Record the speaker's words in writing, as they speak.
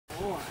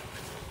boy.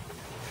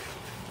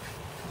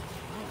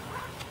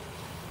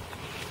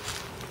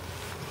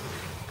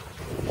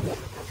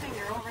 I think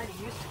you're already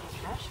used to these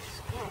brushes.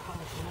 Good boy.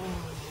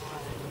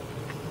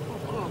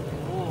 Good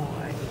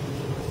boy.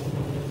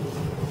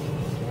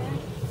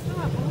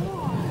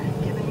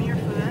 Giving me your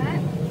foot.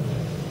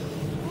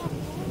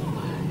 Good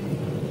boy.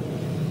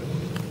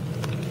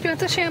 You want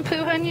the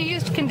shampoo, hon? You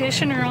used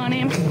conditioner on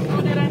him.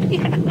 Oh, did I?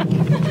 Yeah.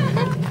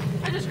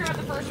 I just grabbed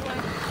the first one.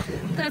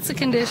 That's the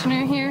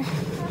conditioner here.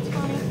 That's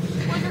funny.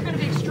 Well, you're going to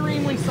be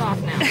extremely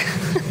soft now.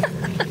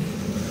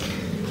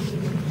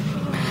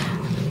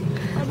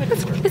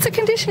 It's a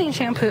conditioning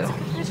shampoo.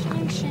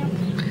 Conditioning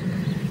shampoo.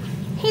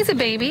 He's a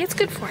baby. It's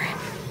good for him.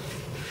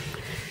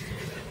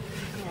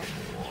 Good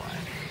boy.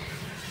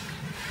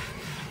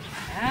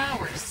 Now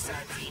we're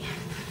sudsy.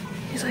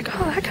 He's like,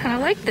 oh, I kind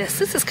of like this.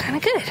 This is kind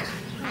of good.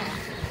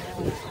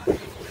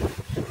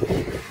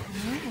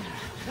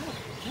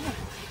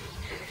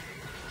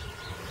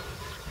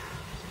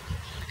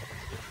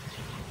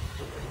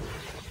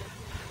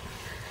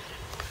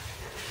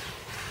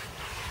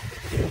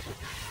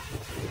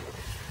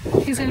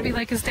 He's going to be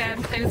like his dad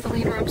and play with the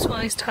lead ropes while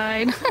he's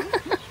tied.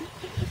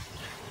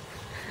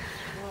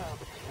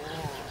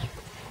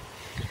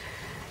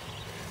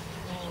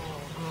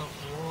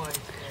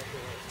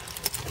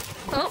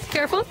 Oh,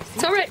 careful.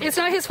 It's all right. It's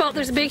not his fault.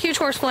 There's a big, huge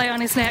horsefly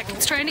on his neck.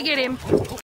 It's trying to get him.